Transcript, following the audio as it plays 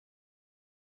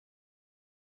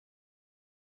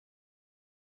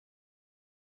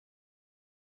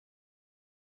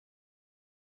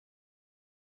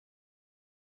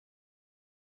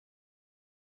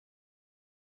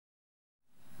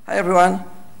Hi everyone,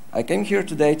 I came here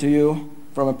today to you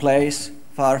from a place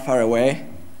far, far away.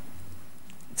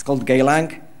 It's called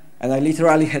Geylang, and I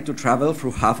literally had to travel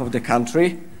through half of the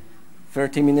country,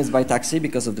 30 minutes by taxi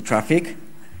because of the traffic.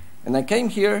 And I came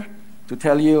here to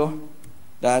tell you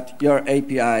that your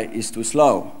API is too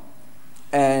slow.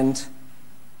 And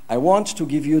I want to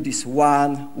give you this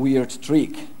one weird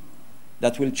trick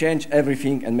that will change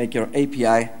everything and make your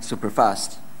API super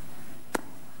fast.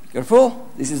 Be careful,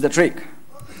 this is the trick.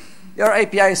 Your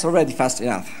API is already fast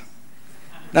enough.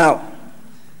 Now,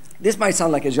 this might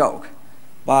sound like a joke,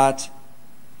 but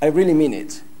I really mean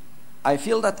it. I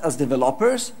feel that as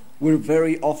developers, we're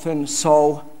very often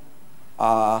so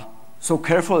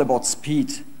careful about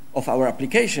speed of our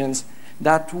applications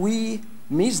that we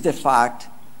miss the fact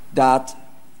that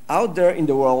out there in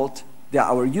the world, there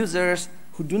are our users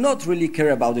who do not really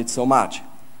care about it so much.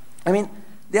 I mean,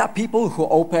 there are people who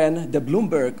open the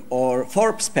Bloomberg or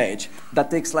Forbes page that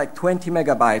takes like 20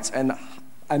 megabytes and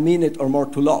a minute or more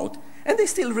to load, and they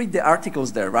still read the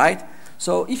articles there, right?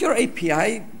 So if your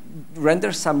API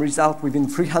renders some result within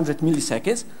 300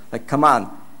 milliseconds, like come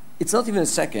on, it's not even a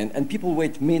second, and people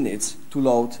wait minutes to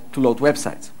load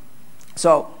websites.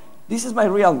 So this is my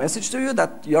real message to you,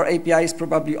 that your API is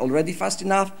probably already fast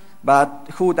enough, but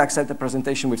who would accept a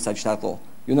presentation with such title?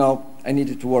 You know, I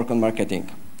needed to work on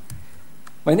marketing.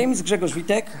 My name is Grzegorz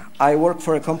Witek. I work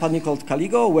for a company called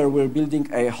Kaligo, where we're building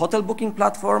a hotel booking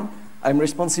platform. I'm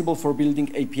responsible for building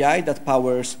API that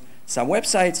powers some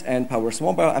websites and powers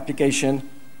mobile application.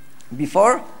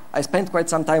 Before, I spent quite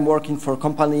some time working for a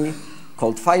company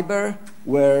called Fiber,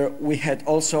 where we had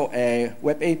also a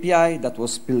web API that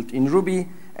was built in Ruby,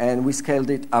 and we scaled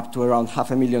it up to around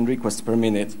 500,000 requests per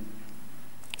minute.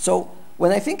 So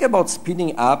when I think about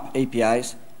speeding up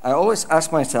APIs, I always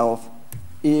ask myself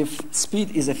if speed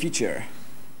is a feature.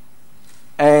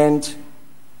 And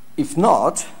if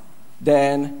not,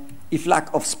 then if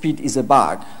lack of speed is a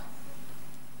bug.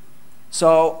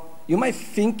 So you might be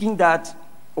thinking that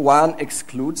one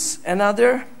excludes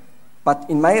another, but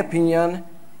in my opinion,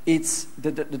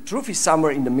 the truth is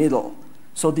somewhere in the middle.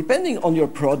 So depending on your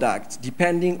product,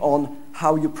 depending on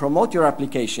how you promote your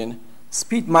application,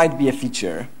 speed might be a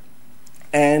feature.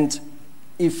 And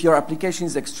if your application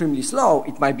is extremely slow,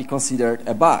 it might be considered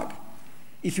a bug.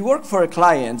 If you work for a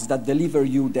client that deliver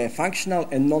you the functional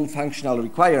and non-functional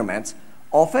requirements,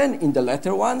 often in the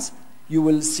latter ones, you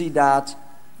will see that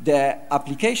the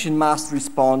application must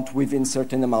respond within a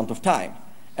certain amount of time.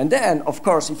 And then, of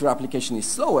course, if your application is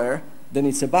slower, then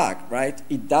it's a bug, right?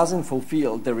 It doesn't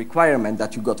fulfill the requirement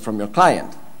that you got from your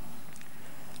client.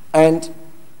 And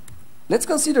let's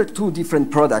consider two different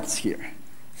products here.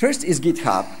 First is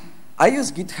GitHub. I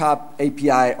use GitHub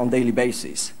API on a daily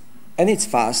basis, and it's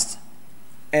fast.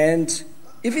 And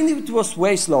even if it was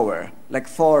way slower, like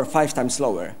 4 or 5 times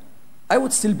slower, I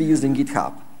would still be using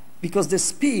GitHub, because the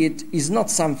speed is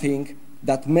not something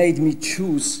that made me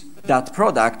choose that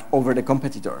product over the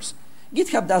competitors.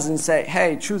 GitHub doesn't say,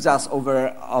 hey, choose us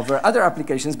over other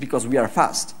applications because we are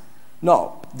fast.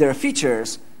 No, their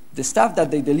features, the stuff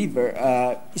that they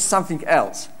deliver is something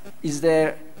else.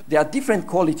 There are different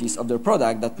qualities of their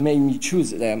product that made me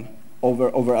choose them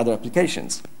over other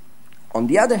applications. On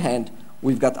the other hand,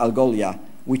 we've got Algolia,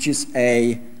 which is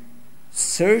a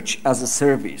search as a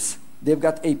service. They've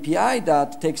got API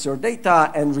that takes your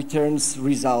data and returns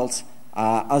results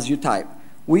as you type.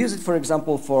 We use it, for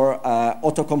example, for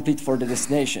autocomplete for the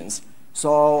destinations.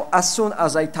 So as soon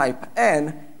as I type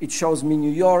N, it shows me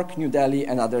New York, New Delhi,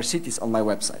 and other cities on my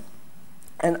website.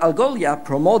 And Algolia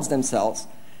promotes themselves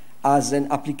as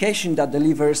an application that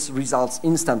delivers results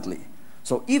instantly.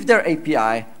 So if their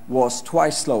API was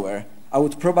twice slower, I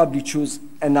would probably choose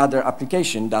another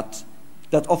application that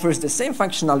offers the same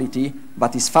functionality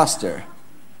but is faster.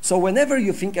 So whenever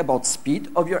you think about speed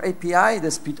of your API,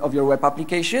 the speed of your web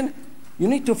application, you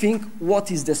need to think, what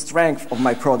is the strength of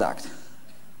my product?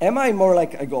 Am I more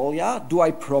like Algolia? Do I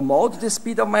promote the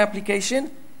speed of my application?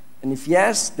 And if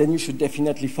yes, then you should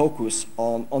definitely focus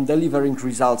on delivering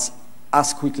results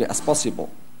as quickly as possible.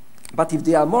 But if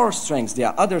there are more strengths, there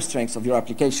are other strengths of your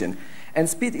application, and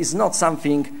speed is not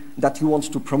something that you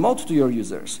want to promote to your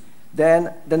users,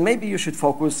 then maybe you should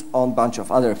focus on a bunch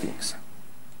of other things.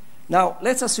 Now,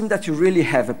 let's assume that you really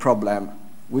have a problem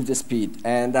with the speed,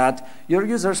 and that your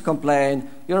users complain,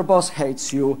 your boss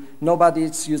hates you,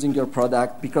 nobody's using your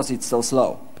product because it's so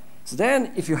slow. So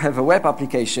then, if you have a web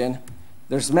application,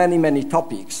 there's many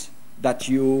topics that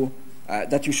you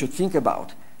should think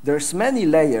about. There's many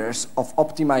layers of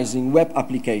optimizing web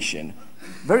application.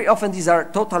 Very often these are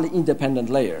totally independent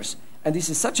layers. And this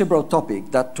is such a broad topic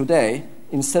that today,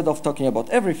 instead of talking about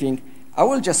everything, I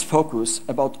will just focus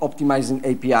about optimizing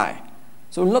API.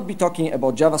 So we'll not be talking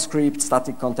about JavaScript,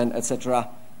 static content, etc.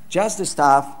 Just the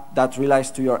stuff that relies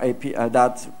to your API,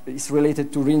 that is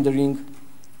related to rendering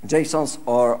JSONs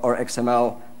or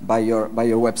XML by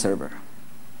your web server.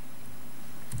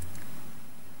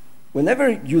 Whenever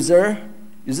user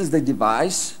uses the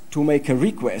device to make a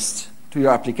request to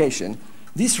your application,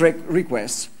 this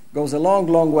request goes a long,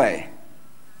 long way.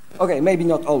 Okay, maybe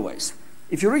not always.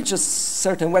 If you reach a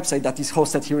certain website that is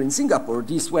hosted here in Singapore,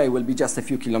 this way will be just a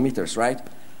few kilometers, right?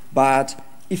 But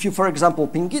if you, for example,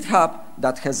 ping GitHub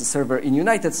that has a server in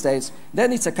United States,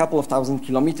 then it's a couple of thousand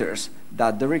kilometers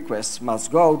that the request must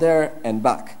go there and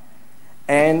back.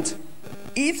 And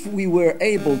if we were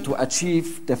able to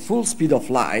achieve the full speed of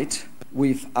light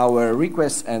with our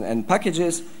requests and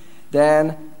packages,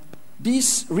 then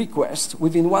this request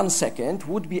within 1 second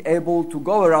would be able to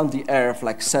go around the earth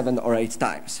like 7 or 8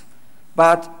 times.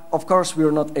 But of course we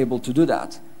are not able to do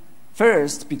that.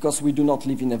 First, because we do not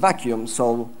live in a vacuum,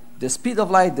 so the speed of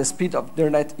light, the speed of the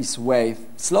internet is way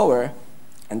slower.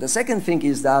 And the second thing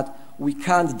is that we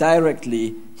can't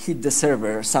directly hit the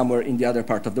server somewhere in the other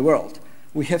part of the world.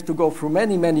 We have to go through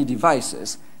many, many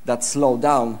devices that slow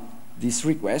down this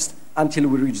request until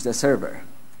we reach the server.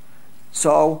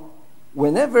 So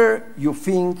whenever you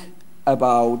think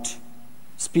about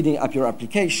speeding up your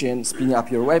application, speeding up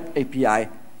your web API,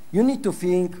 you need to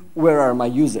think, where are my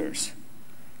users?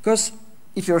 Because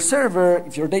if your server,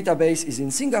 if your database is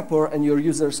in Singapore and your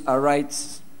users are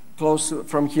right close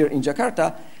from here in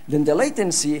Jakarta, then the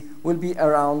latency will be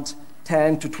around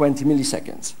 10 to 20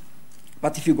 milliseconds.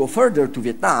 But if you go further to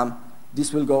Vietnam,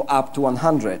 this will go up to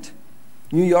 100.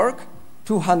 New York,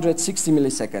 260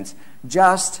 milliseconds,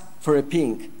 just for a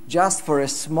ping, just for a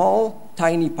small,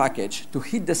 tiny package to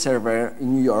hit the server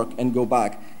in New York and go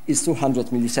back is 200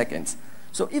 milliseconds.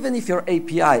 So even if your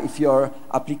API, if your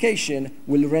application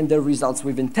will render results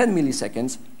within 10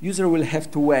 milliseconds, user will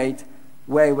have to wait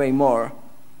way, way more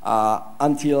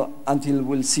until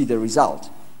we'll see the result.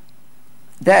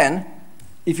 Then,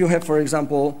 if you have, for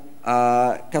example,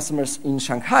 customers in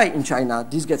Shanghai, in China,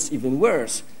 this gets even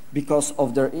worse because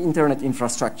of their internet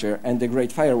infrastructure and the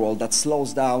Great Firewall that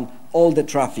slows down all the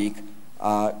traffic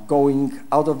going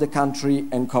out of the country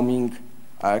and coming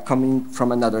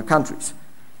from another countries.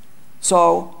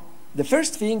 So the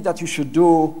first thing that you should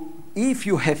do if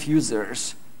you have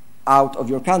users out of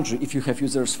your country, if you have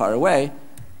users far away,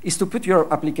 is to put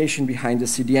your application behind the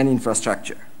CDN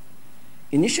infrastructure.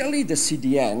 Initially, the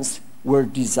CDNs were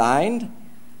designed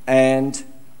and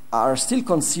are still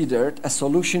considered a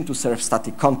solution to serve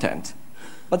static content.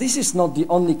 But this is not the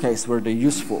only case where they're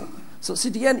useful. So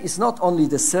CDN is not only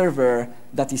the server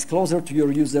that is closer to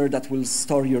your user that will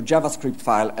store your JavaScript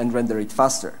file and render it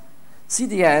faster.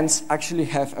 CDNs actually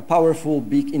have a powerful,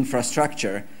 big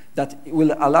infrastructure that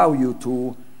will allow you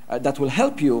to, that will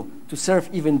help you to serve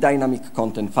even dynamic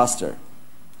content faster.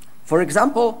 For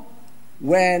example,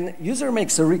 when user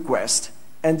makes a request,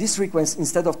 and this request,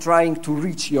 instead of trying to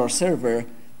reach your server,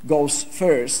 goes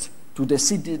first to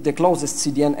the closest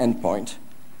CDN endpoint,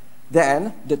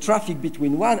 then the traffic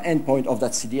between one endpoint of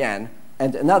that CDN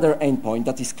and another endpoint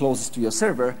that is closest to your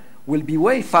server will be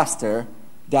way faster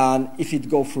than if it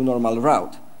goes through normal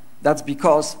route. That's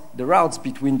because the routes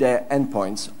between the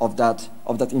endpoints of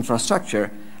that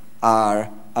infrastructure are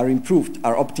improved,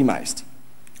 are optimized.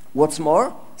 What's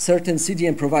more, certain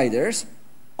CDN providers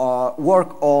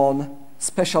work on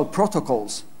special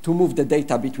protocols to move the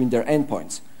data between their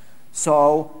endpoints.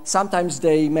 So sometimes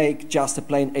they make just a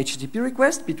plain HTTP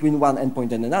request between one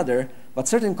endpoint and another, but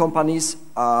certain companies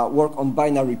work on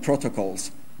binary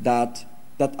protocols that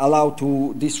allow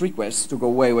these requests to go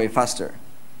way, way faster.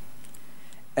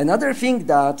 Another thing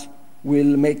that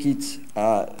will make it,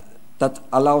 that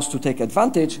allows to take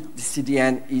advantage of the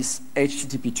CDN is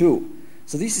HTTP2.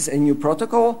 So this is a new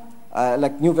protocol,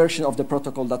 like new version of the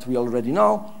protocol that we already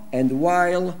know, and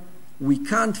while we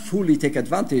can't fully take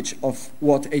advantage of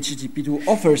what HTTP2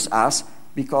 offers us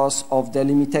because of the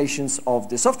limitations of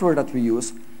the software that we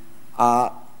use,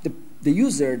 the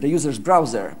user's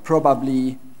browser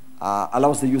probably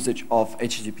allows the usage of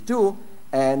HTTP2,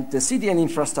 and the CDN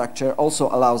infrastructure also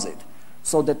allows it.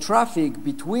 So the traffic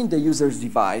between the user's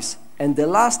device and the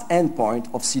last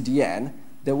endpoint of CDN,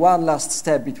 the one last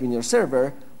step between your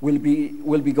server, will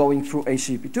be going through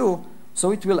HTTP2,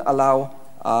 so it will allow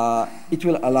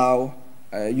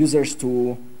users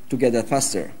to get that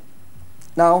faster.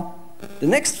 Now, the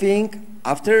next thing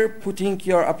after putting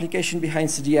your application behind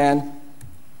CDN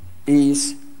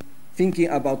is thinking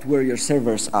about where your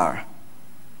servers are.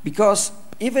 Because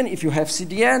even if you have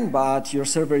CDN, but your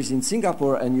server is in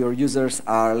Singapore and your users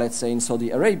are, let's say, in Saudi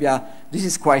Arabia, this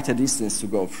is quite a distance to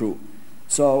go through.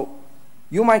 So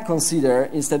you might consider,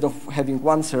 instead of having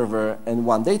one server and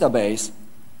one database,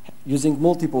 using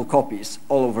multiple copies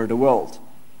all over the world.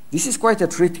 This is quite a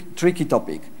tricky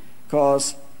topic,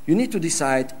 because you need to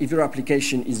decide if your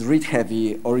application is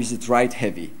read-heavy or is it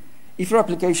write-heavy. If your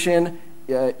application,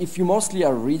 if you mostly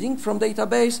are reading from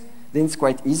database, then it's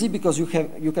quite easy because you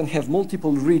can have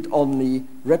multiple read-only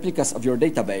replicas of your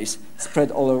database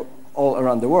spread all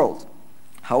around the world.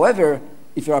 However,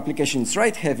 if your application is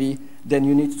write-heavy, then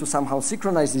you need to somehow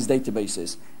synchronize these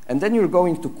databases. And then you're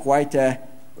going to quite a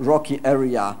rocky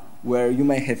area where you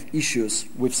may have issues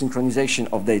with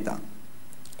synchronization of data.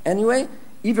 Anyway,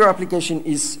 if your application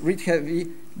is read-heavy,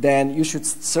 then you should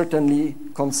certainly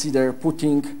consider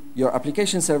putting your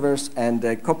application servers and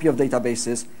a copy of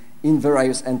databases in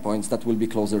various endpoints that will be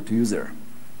closer to user.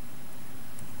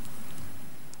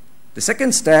 The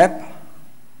second step,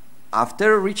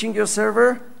 after reaching your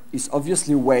server, is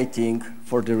obviously waiting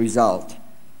for the result.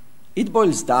 It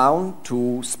boils down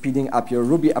to speeding up your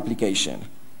Ruby application.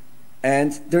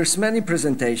 And there's many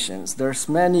presentations, there's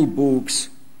many books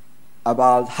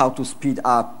about how to speed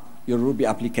up your Ruby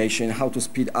application, how to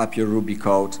speed up your Ruby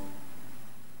code.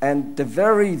 And the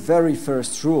very, very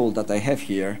first rule that I have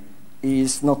here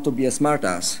is not to be a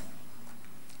smartass.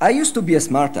 I used to be a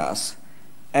smartass,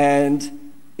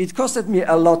 and it costed me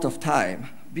a lot of time,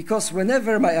 because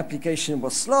whenever my application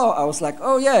was slow, I was like,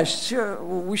 oh yeah, sure,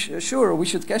 we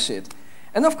should cache it.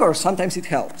 And of course, sometimes it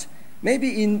helped,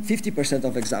 maybe in 50%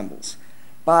 of examples.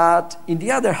 But in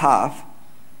the other half,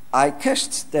 I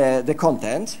cached the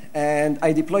content, and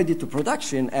I deployed it to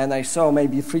production, and I saw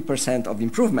maybe 3% of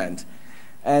improvement.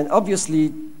 And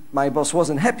obviously, my boss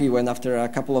wasn't happy when after a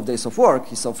couple of days of work,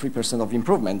 he saw 3% of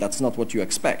improvement. That's not what you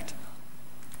expect.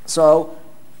 So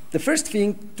the first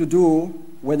thing to do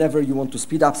whenever you want to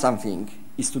speed up something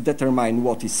is to determine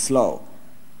what is slow.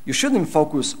 You shouldn't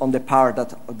focus on the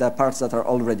parts that are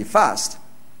already fast,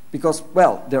 because,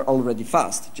 well, they're already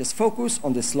fast. Just focus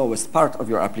on the slowest part of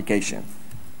your application.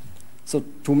 So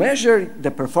to measure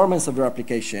the performance of your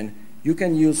application, you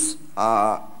can use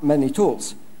many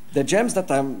tools. The gems that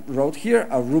I wrote here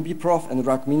are RubyProf and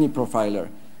Rack Mini Profiler.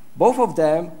 Both of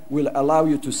them will allow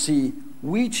you to see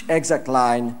which exact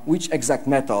line, which exact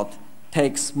method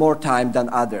takes more time than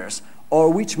others,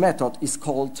 or which method is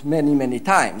called many, many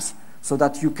times, so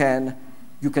that you can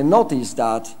notice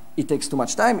that it takes too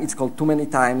much time, it's called too many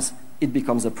times, it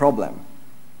becomes a problem.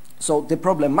 So the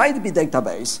problem might be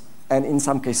database, and in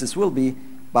some cases will be,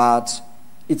 but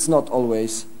it's not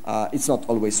always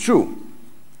true.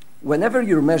 Whenever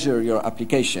you measure your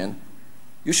application,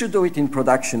 you should do it in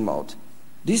production mode.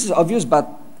 This is obvious, but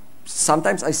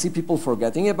sometimes I see people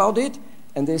forgetting about it,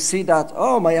 and they see that,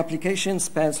 oh, my application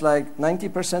spends like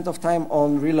 90% of time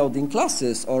on reloading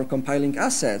classes or compiling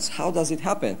assets. How does it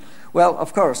happen? Well,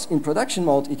 of course, in production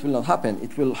mode, it will not happen.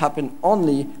 It will happen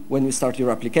only when you start your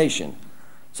application.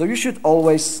 So you should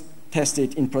always test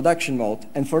it in production mode,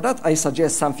 and for that, I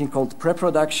suggest something called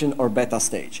pre-production or beta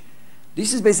stage.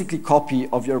 This is basically a copy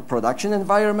of your production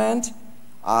environment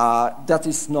that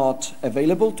is not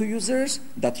available to users,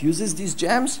 that uses these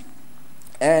gems,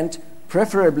 and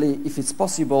preferably, if it's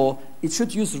possible, it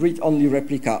should use read-only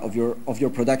replica of your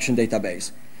production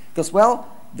database. Because, well,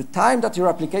 the time that your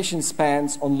application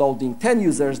spends on loading 10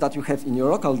 users that you have in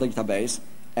your local database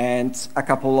and a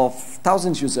couple of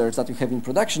thousand users that you have in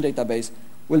production database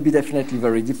will be definitely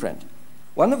very different.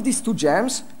 One of these two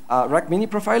gems, Rack Mini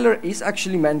Profiler, is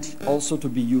actually meant also to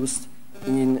be used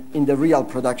in the real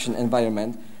production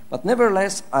environment, but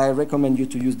nevertheless, I recommend you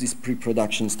to use this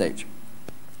pre-production stage.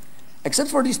 Except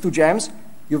for these two gems,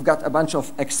 you've got a bunch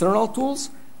of external tools.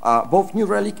 Both New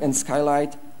Relic and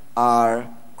Skylight are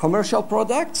commercial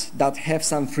products that have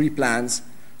some free plans,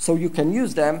 so you can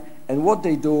use them, and what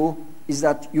they do is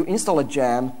that you install a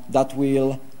gem that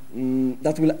will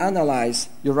analyze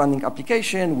your running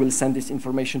application, will send this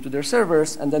information to their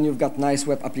servers, and then you've got nice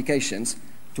web applications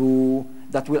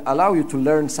that will allow you to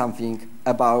learn something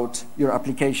about your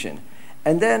application.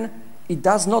 And then it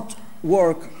does not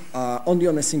work only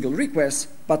on a single request,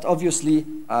 but obviously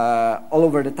all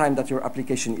over the time that your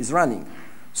application is running.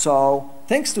 So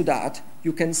thanks to that,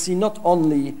 you can see not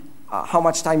only how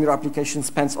much time your application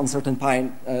spends on certain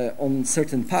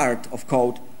part of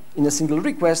code in a single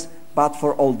request, but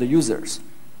for all the users.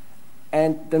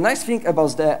 And the nice thing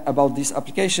about these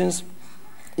applications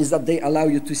is that they allow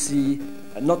you to see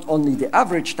not only the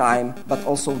average time, but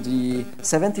also the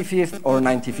 75th or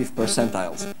 95th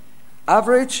percentiles.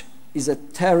 Average is a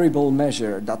terrible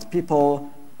measure that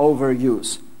people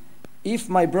overuse. if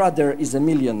my brother is a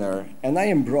millionaire and I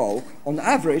am broke, on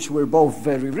average we're both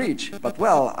very rich, but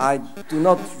well, I do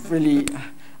not really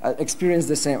experience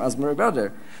the same as my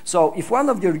brother. So if one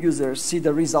of your users see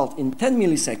the result in 10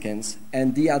 milliseconds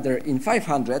and the other in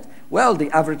 500, well, the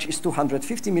average is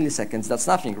 250 milliseconds. That's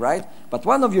nothing, right? But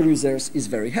one of your users is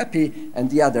very happy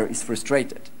and the other is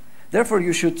frustrated. Therefore,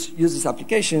 you should use these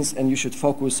applications and you should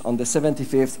focus on the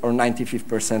 75th or 95th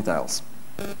percentiles.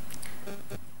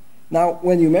 Now,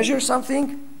 when you measure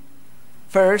something,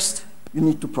 first, you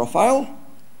need to profile,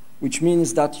 which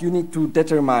means that you need to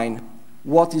determine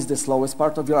what is the slowest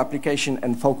part of your application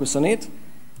and focus on it.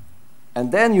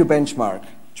 And then you benchmark,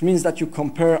 which means that you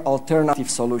compare alternative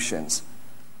solutions.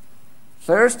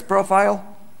 First,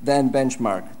 profile, then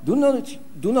benchmark. Do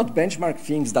not benchmark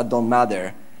things that don't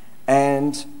matter.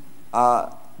 And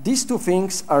these two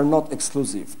things are not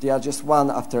exclusive. They are just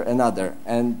one after another.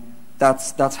 And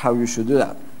that's how you should do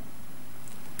that.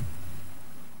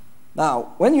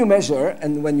 Now, when you measure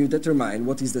and when you determine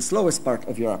what is the slowest part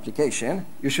of your application,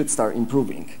 you should start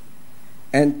improving.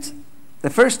 And the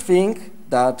first thing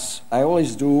that I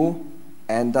always do,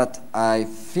 and that I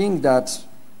think that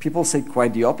people say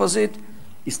quite the opposite,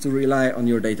 is to rely on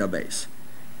your database.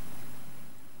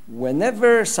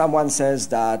 Whenever someone says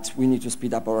that we need to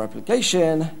speed up our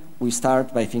application, we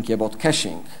start by thinking about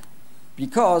caching.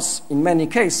 Because in many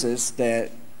cases, the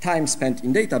time spent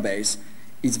in database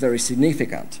is very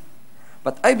significant.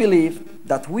 But I believe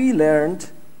that we learned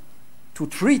to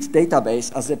treat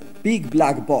database as a big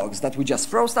black box that we just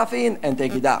throw stuff in and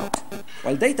take it out.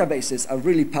 While databases are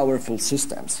really powerful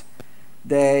systems.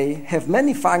 They have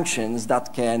many functions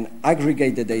that can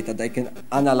aggregate the data, they can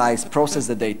analyze, process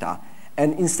the data.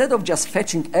 And instead of just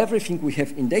fetching everything we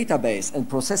have in database and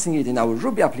processing it in our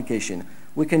Ruby application,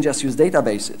 we can just use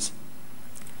databases.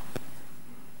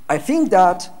 I think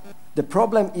that the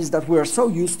problem is that we are so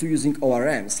used to using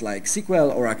ORMs like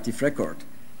SQL or Active Record.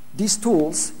 These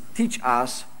tools teach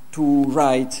us to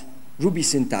write Ruby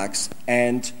syntax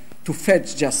and to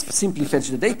simply fetch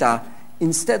the data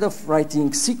instead of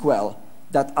writing SQL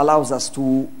that allows us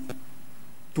to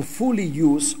fully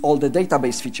use all the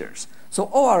database features. So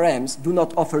ORMs do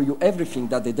not offer you everything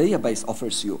that the database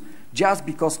offers you, just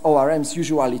because ORMs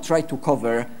usually try to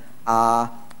cover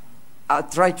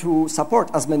try to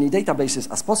support as many databases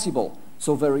as possible.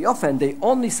 So very often, they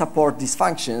only support these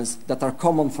functions that are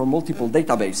common for multiple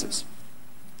databases.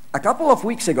 A couple of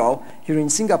weeks ago, here in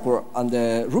Singapore on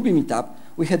the Ruby meetup,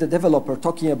 we had a developer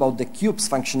talking about the cubes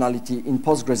functionality in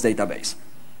Postgres database.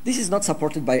 This is not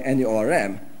supported by any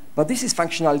ORM, but this is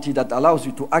functionality that allows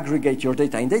you to aggregate your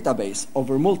data in database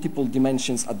over multiple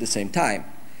dimensions at the same time.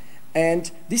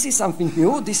 And this is something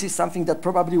new. This is something that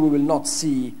probably we will not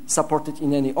see supported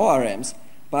in any ORMs.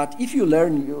 But if you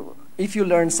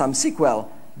learn some SQL,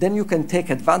 then you can take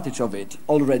advantage of it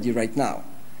already right now.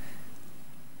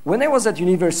 When I was at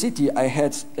university, I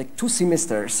had like 2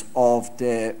 semesters of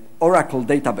the Oracle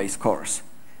database course.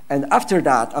 And after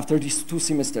that, after these 2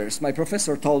 semesters, my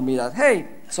professor told me that, hey,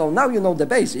 so now you know the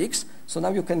basics, so now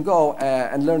you can go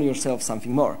and learn yourself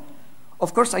something more.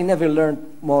 Of course, I never learned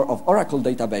more of Oracle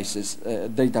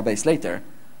database later,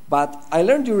 but I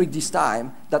learned during this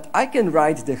time that I can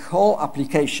write the whole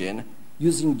application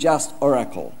using just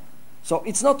Oracle. So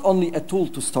it's not only a tool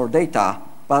to store data,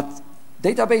 but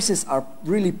databases are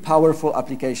really powerful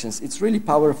applications. It's really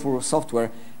powerful software,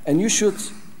 and you should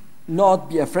not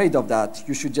be afraid of that.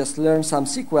 You should just learn some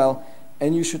SQL,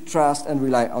 and you should trust and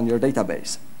rely on your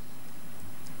database.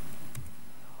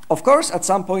 Of course, at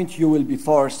some point you will be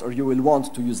forced or you will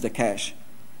want to use the cache.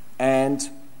 And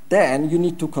then you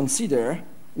need to consider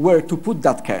where to put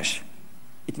that cache.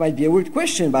 It might be a weird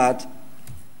question, but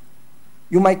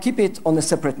you might keep it on a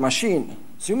separate machine.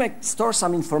 So you might store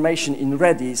some information in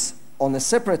Redis on a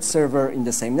separate server in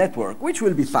the same network, which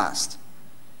will be fast.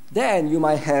 Then you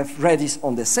might have Redis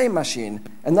on the same machine,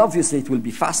 and obviously it will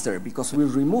be faster because we're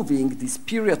removing this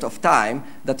period of time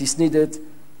that is needed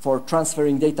for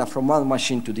transferring data from one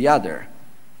machine to the other.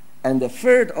 And the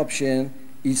third option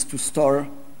is to store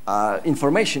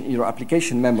information in your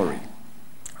application memory.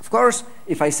 Of course,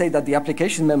 if I say that the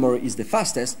application memory is the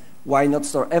fastest, why not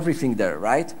store everything there,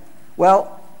 right?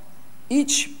 Well,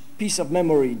 each piece of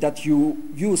memory that you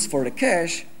use for the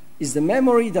cache is the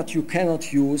memory that you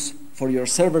cannot use for your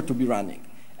server to be running.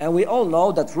 And we all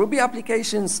know that Ruby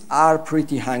applications are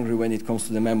pretty hungry when it comes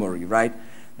to the memory, right?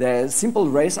 The simple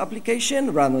race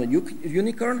application run on a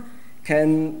unicorn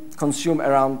can consume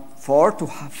around 400 to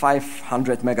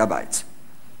 500 megabytes.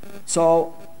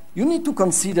 So you need to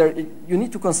consider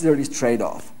this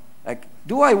trade-off. Like,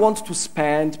 do I want to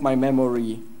spend my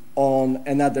memory on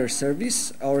another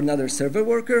service or another server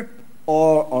worker,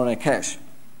 or on a cache.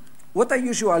 What I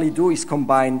usually do is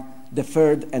combine the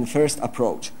third and first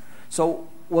approach. So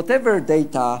whatever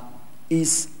data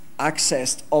is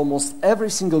accessed almost every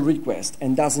single request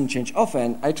and doesn't change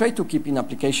often, I try to keep in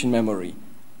application memory.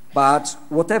 But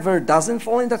whatever doesn't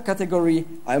fall in that category,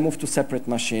 I move to separate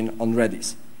machine on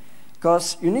Redis.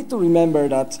 Because you need to remember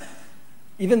that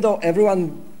even though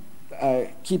everyone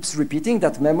keeps repeating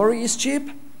that memory is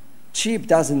cheap, cheap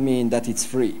doesn't mean that it's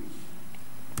free.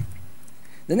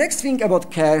 The next thing about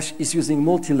cache is using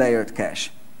multi-layered cache.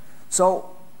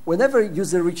 So whenever a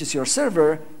user reaches your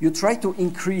server, you try to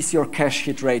increase your cache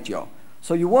hit ratio.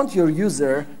 So you want your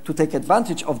user to take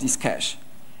advantage of this cache.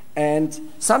 And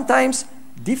sometimes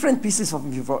different pieces of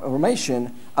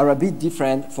information are a bit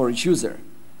different for each user.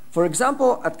 For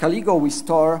example, at Kaligo, we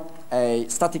store a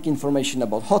static information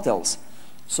about hotels.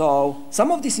 So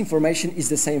some of this information is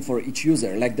the same for each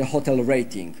user, like the hotel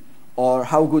rating, or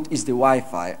how good is the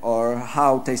Wi-Fi, or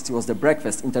how tasty was the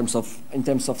breakfast in terms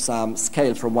of some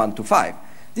scale from 1 to 5.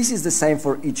 This is the same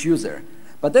for each user.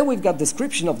 But then we've got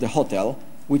description of the hotel,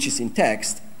 which is in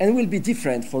text, and will be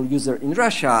different for user in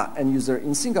Russia and user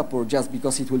in Singapore just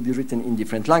because it will be written in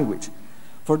different language.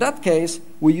 For that case,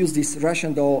 we use this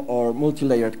Russian doll or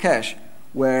multi-layered cache,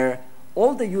 where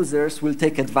all the users will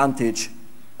take advantage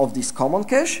of this common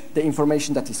cache, the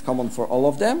information that is common for all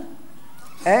of them,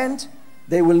 and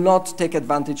they will not take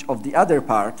advantage of the other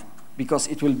part because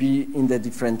it will be in the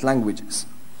different languages.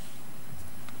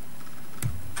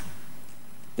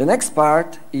 The next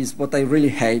part is what I really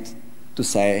hate to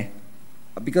say,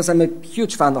 because I'm a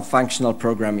huge fan of functional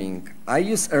programming. I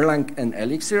use Erlang and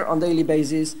Elixir on a daily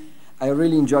basis. I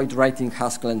really enjoyed writing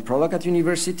Haskell and Prolog at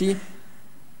university.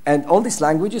 And all these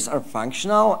languages are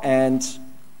functional and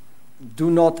do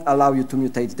not allow you to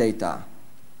mutate data.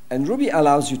 And Ruby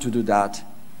allows you to do that.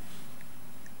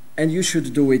 And you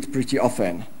should do it pretty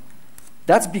often.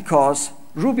 That's because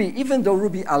Ruby, even though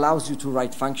Ruby allows you to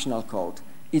write functional code,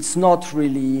 it's not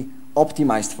really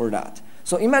optimized for that.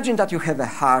 So imagine that you have a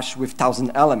hash with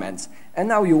 1,000 elements, and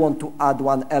now you want to add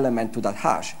one element to that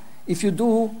hash. If you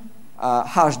do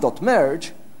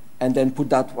hash.merge, and then put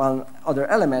that one other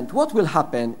element, what will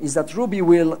happen is that Ruby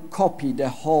will copy the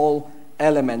whole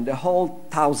element, the whole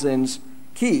 1,000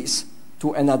 keys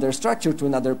to another structure, to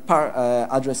another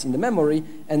address in the memory,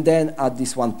 and then add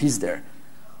this one piece there.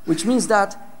 Which means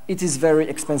that it is very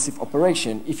expensive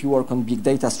operation if you work on big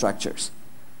data structures.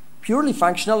 Purely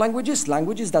functional languages,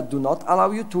 languages that do not allow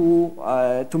you to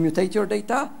mutate your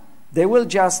data, they will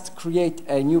just create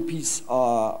a new piece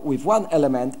with one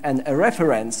element and a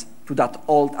reference to that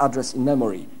old address in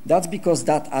memory. That's because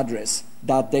that address,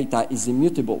 that data is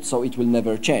immutable, so it will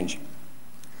never change.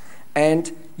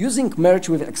 And using merge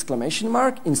with exclamation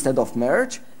mark instead of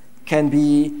merge can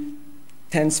be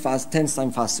 10 times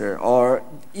faster, or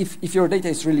if your data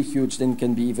is really huge, then it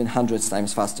can be even hundreds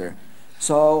times faster.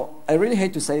 So I really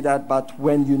hate to say that, but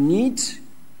when you need,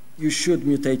 you should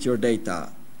mutate your data.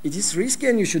 It is risky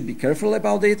and you should be careful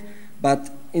about it, but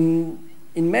in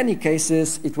many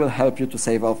cases, it will help you to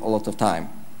save off a lot of time.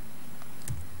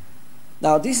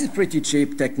 Now, this is pretty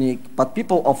cheap technique, but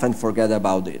people often forget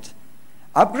about it.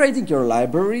 Upgrading your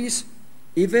libraries,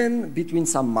 even between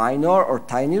some minor or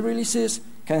tiny releases,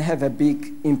 can have a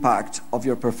big impact of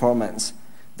your performance.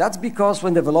 That's because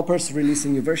when developers release a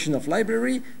new version of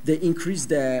library, they increase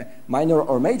the minor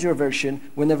or major version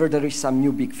whenever there is some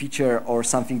new big feature or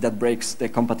something that breaks the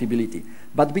compatibility.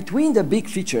 But between the big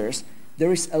features,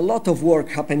 there is a lot of work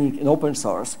happening in open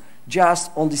source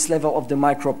just on this level of the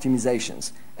micro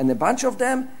optimizations. And a bunch of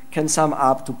them can sum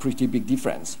up to pretty big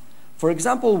difference. For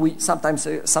example,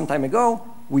 some time ago,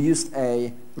 we used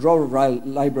a raw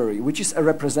library, which is a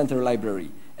representer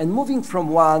library. And moving from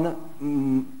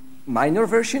one minor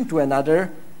version to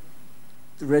another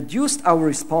reduced our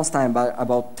response time by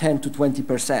about 10 to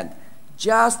 20%,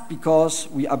 just because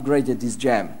we upgraded this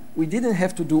gem. We didn't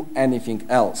have to do anything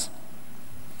else.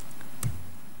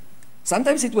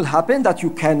 Sometimes it will happen that you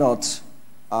cannot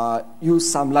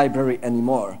use some library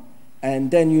anymore,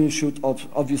 and then you should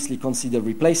obviously consider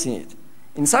replacing it.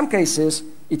 In some cases,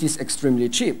 it is extremely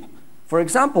cheap. For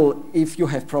example, if you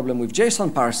have problem with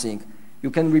JSON parsing,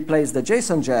 you can replace the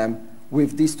JSON gem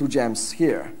with these two gems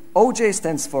here. OJ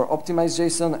stands for optimized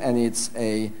JSON, and it's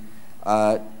a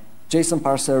JSON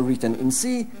parser written in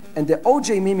C, and the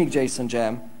OJ mimic JSON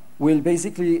gem will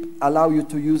basically allow you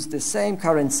to use the same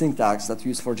current syntax that you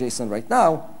use for JSON right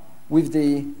now with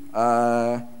the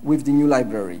new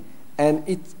library. And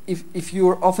if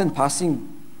you're often parsing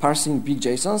big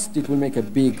JSONs, it will make a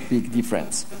big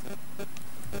difference.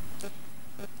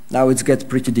 Now it gets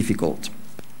pretty difficult.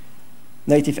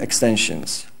 Native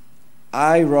extensions.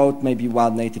 I wrote maybe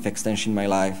one native extension in my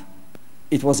life.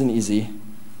 It wasn't easy.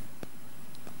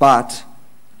 But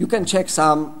you can check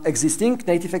some existing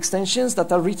native extensions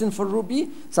that are written for Ruby.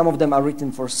 Some of them are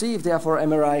written for C if they are for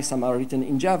MRI. Some are written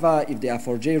in Java if they are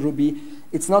for JRuby.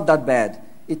 It's not that bad.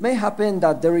 It may happen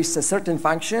that there is a certain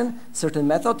function, certain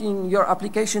method in your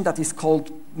application that is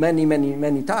called many, many,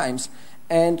 many times.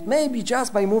 And maybe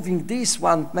just by moving this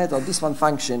one method, this one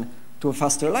function to a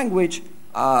faster language,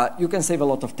 you can save a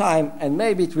lot of time, and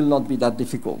maybe it will not be that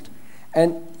difficult.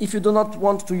 And if you do not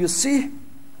want to use C,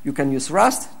 you can use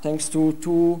Rust, thanks to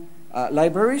two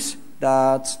libraries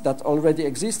that already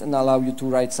exist and allow you to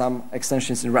write some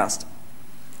extensions in Rust.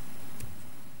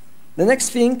 The next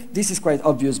thing, this is quite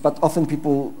obvious, but often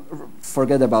people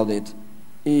forget about it,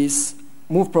 is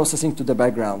move processing to the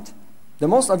background. The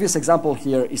most obvious example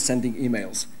here is sending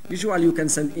emails. Usually you can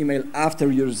send email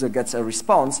after user gets a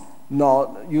response.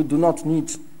 No, you do not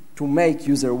need to make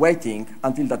user waiting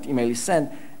until that email is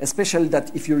sent, especially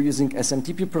that if you're using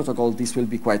SMTP protocol, this will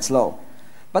be quite slow.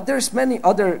 But there's many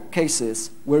other cases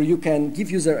where you can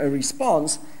give user a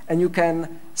response and you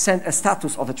can send a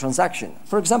status of a transaction.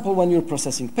 For example, when you're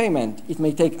processing payment, it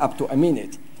may take up to a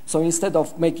minute. So instead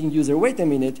of making user wait a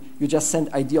minute, you just send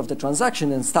ID of the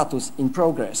transaction and status in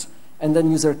progress. And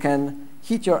then user can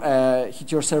hit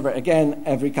your server again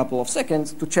every couple of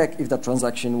seconds to check if the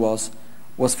transaction was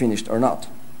finished or not.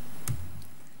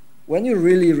 When you're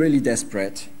really, really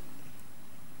desperate,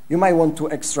 you might want to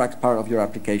extract part of your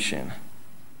application.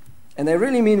 And I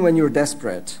really mean when you're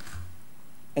desperate.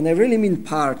 And I really mean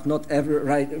part, not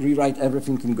rewrite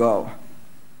everything in Go.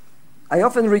 I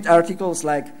often read articles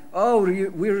like, oh, we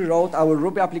rewrote our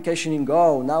Ruby application in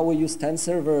Go. Now we use 10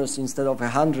 servers instead of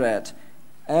 100.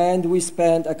 And we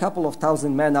spent a couple of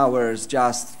thousand man-hours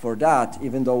just for that,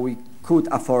 even though we could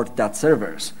afford that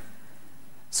servers.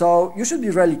 So you should be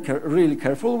really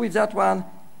careful with that one.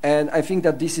 And I think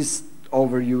that this is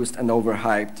overused and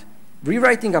overhyped.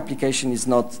 Rewriting application is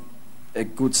not a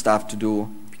good stuff to do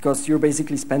because you're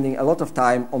basically spending a lot of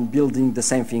time on building the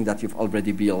same thing that you've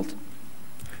already built.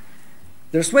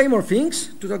 There's way more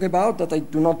things to talk about that I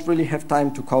do not really have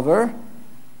time to cover.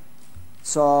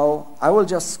 So I will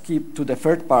just skip to the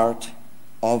third part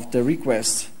of the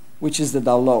request, which is the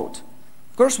download.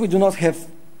 Of course, we do not have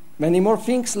many more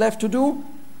things left to do.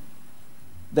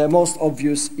 The most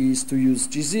obvious is to use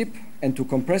gzip and to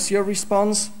compress your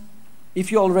response.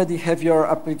 If you already have your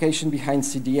application behind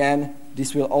CDN,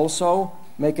 this will also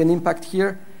make an impact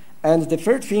here. And the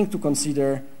third thing to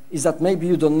consider is that maybe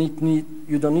you don't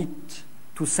need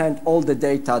to send all the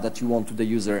data that you want to the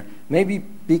user. Maybe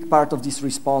big part of this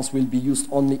response will be used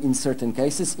only in certain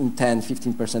cases, in 10,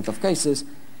 15% of cases,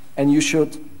 and you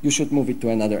should move it to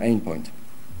another endpoint.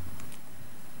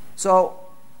 So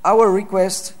our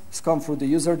request has come through the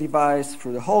user device,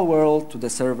 through the whole world, to the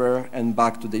server, and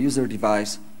back to the user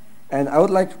device. And I would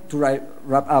like to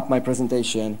wrap up my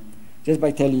presentation just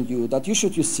by telling you that you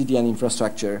should use CDN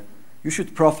infrastructure. You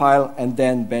should profile and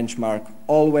then benchmark,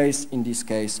 always in this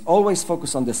case. Always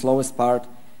focus on the slowest part,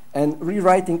 and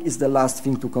rewriting is the last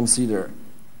thing to consider.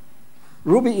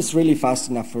 Ruby is really fast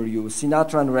enough for you.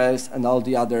 Sinatra and Rails and all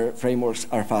the other frameworks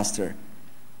are faster.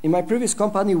 In my previous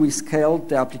company, we scaled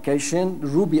the application, the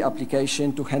Ruby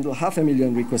application, to handle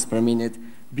 500,000 requests per minute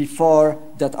before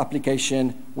that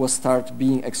application was start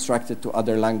being extracted to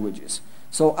other languages.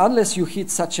 So unless you hit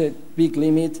such a big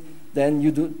limit, then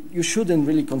you shouldn't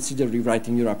really consider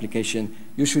rewriting your application.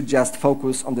 You should just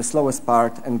focus on the slowest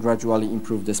part and gradually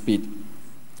improve the speed.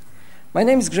 My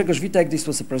name is Grzegorz Witek. This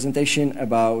was a presentation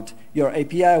about your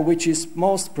API, which is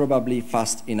most probably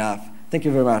fast enough. Thank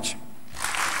you very much.